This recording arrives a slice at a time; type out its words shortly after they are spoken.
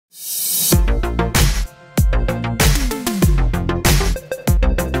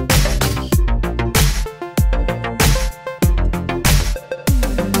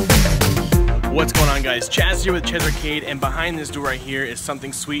guys? Chaz here with Chaz'sArcade, and behind this door right here is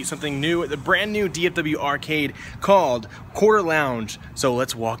something sweet, something new, the brand new DFW arcade called Quarter Lounge. So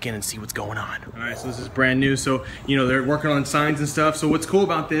let's walk in and see what's going on. Alright, so this is brand new, so you know, they're working on signs and stuff. So what's cool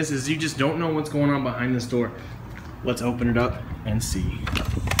about this is you just don't know what's going on behind this door. Let's open it up and see.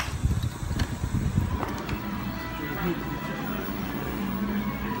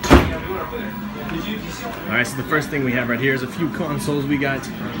 Alright, so the first thing we have right here is a few consoles. We got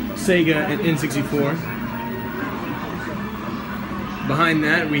Sega and N64. Behind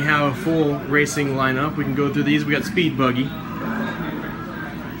that, we have a full racing lineup. We can go through these. We got Speed Buggy.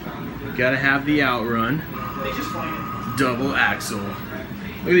 Gotta have the Outrun. Double Axle.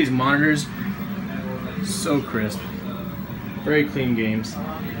 Look at these monitors. So crisp. Very clean games.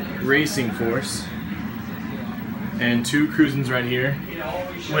 Racing Force. And two Cruisins right here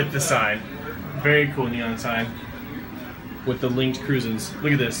with the sign. Very cool neon sign with the linked Cruisins.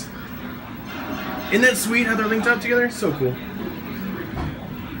 Look at this. Isn't that sweet how they're linked up together? So cool.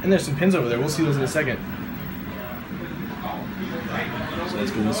 And there's some pins over there. We'll see those in a second. So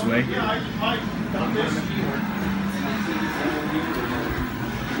let's go this way. We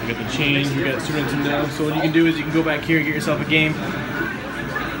got the change. We got Super Nintendo. So what you can do is you can go back here and get yourself a game.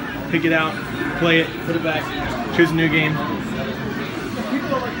 Pick it out, play it, put it back, choose a new game.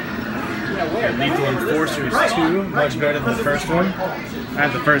 Lethal Enforcers 2, much better than the first one. I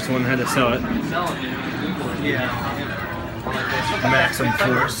had the first one, had to sell it. Maximum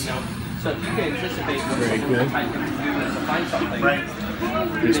Force. Very cool.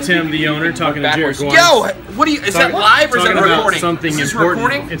 There's Tim, the owner, talking to Jared. Yo, what do you? Is that live or is that recording? Something is important.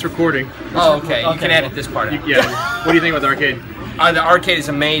 Recording? It's recording. Oh, okay. You can edit this part out. Yeah. What do you think about the arcade? The arcade is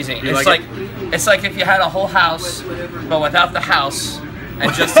amazing. It's like it's like if you had a whole house, but without the house.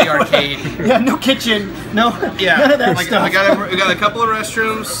 And just the arcade. Yeah, no kitchen, no. Yeah, none of that stuff. We got a couple of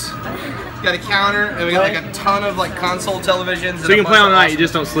restrooms, we got a counter, and we got like a ton of like console televisions. So you can play all night, you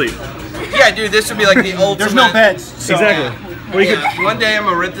just don't sleep. Yeah, dude, this would be like the ultimate. There's no beds. So. Exactly. Yeah. One day I'm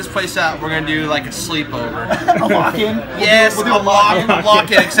gonna rent this place out. We're gonna do like a sleepover. A lock-in? Yes, we'll do a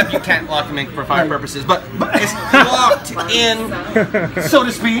lock-in, except you can't lock them in for fire purposes. But it's locked in, so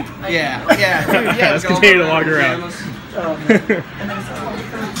to speak. Yeah. Let's continue to walk around.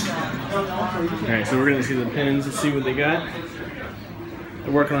 Alright, so we're gonna see the pins and see what they got.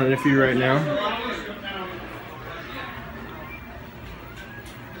 They're working on a few right now.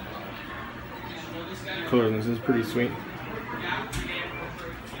 Cool, this is pretty sweet.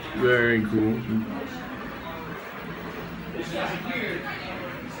 Very cool.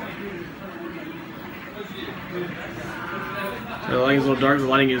 So the lighting's a little dark, the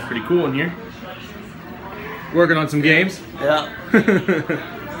lighting is pretty cool in here. Working on some games. Yeah.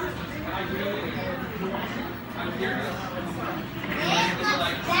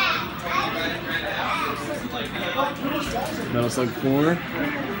 Metal Slug 4.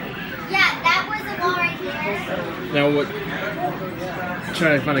 Yeah, that was a wall right there. Now what?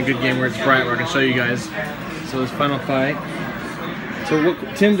 Try to find a good game where it's bright, where I can show you guys. So this Final Fight. So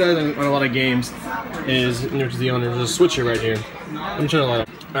what Tim does on a lot of games is, you know, to the owner, there's a switcher right here. I'm trying to light up.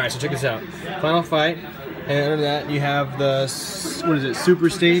 All right, so check this out. Final Fight, and under that you have the, what is it? Super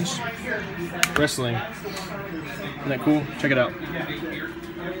Stage Wrestling. Isn't that cool? Check it out.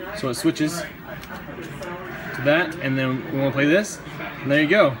 So it switches to that, and then we want to play this, and there you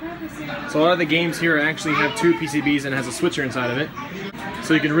go. So a lot of the games here actually have two PCBs and it has a switcher inside of it,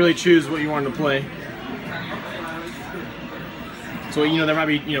 so you can really choose what you want to play. So you know there might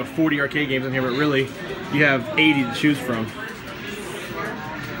be 40 arcade games in here, but really you have 80 to choose from.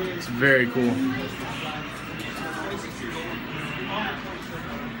 It's very cool.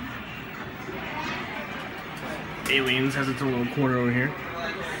 Aliens has its own little corner over here.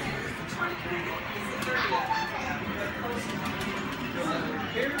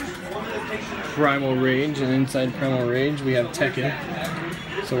 Primal Rage, and inside Primal Rage we have Tekken.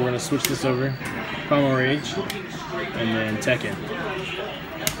 So we're going to switch this over. Primal Rage, and then Tekken.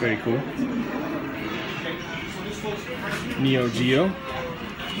 Very cool. Neo Geo.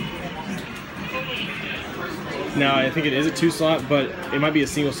 Now I think it is a 2-slot, but it might be a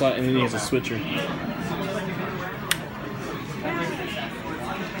single slot, and then he has a switcher.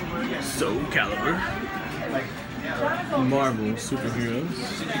 Soul Calibur. Marvel Superheroes.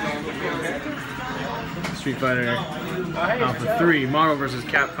 Street Fighter Alpha 3. Marvel vs.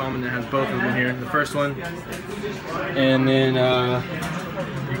 Capcom, and it has both of them here. The first one, and then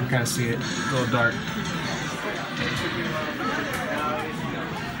you can kind of see it. It's a little dark.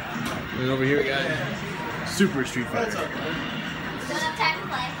 And over here we got Super Street Fighter.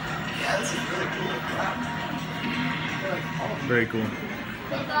 Very cool.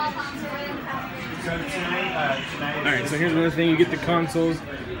 Alright, so here's another thing. You get the consoles,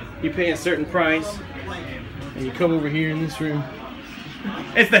 you pay a certain price, and you come over here in this room.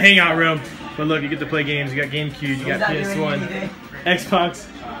 It's the hangout room. But look, you get to play games. You got GameCube, you got PS1, Xbox,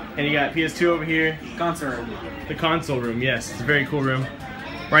 and you got PS2 over here. Console room. The console room, yes. It's a very cool room.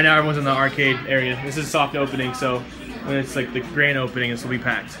 Right now everyone's in the arcade area. This is soft opening, so when it's like the grand opening, this will be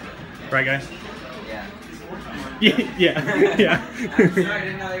packed. Right, guys? Yeah. Yeah.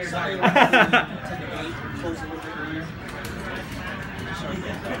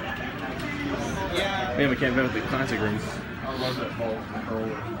 Man, we can't bet with the classic room. I love that ball.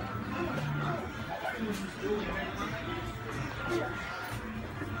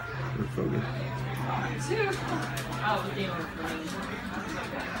 Focus.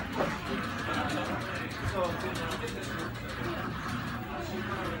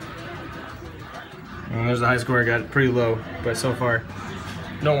 Well, there's the high score. I got it pretty low, but so far,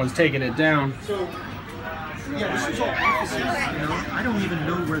 no one's taking it down. So, yeah, this is all offices, you know? I don't even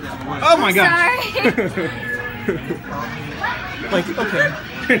know where that was. Oh my gosh! Like, okay.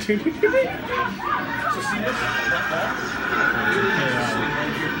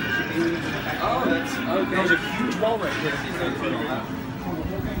 That was a huge wall right here.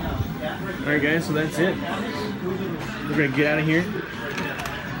 Alright guys, so that's it. We're gonna get out of here.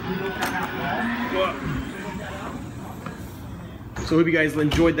 So I hope you guys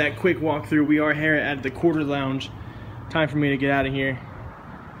enjoyed that quick walkthrough. We are here at the Quarter Lounge. Time for me to get out of here.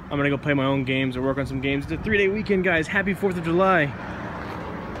 I'm gonna go play my own games or work on some games. It's a 3-day weekend, guys. Happy 4th of July.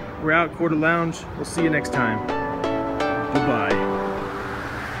 We're out, Quarter Lounge. We'll see you next time. Goodbye.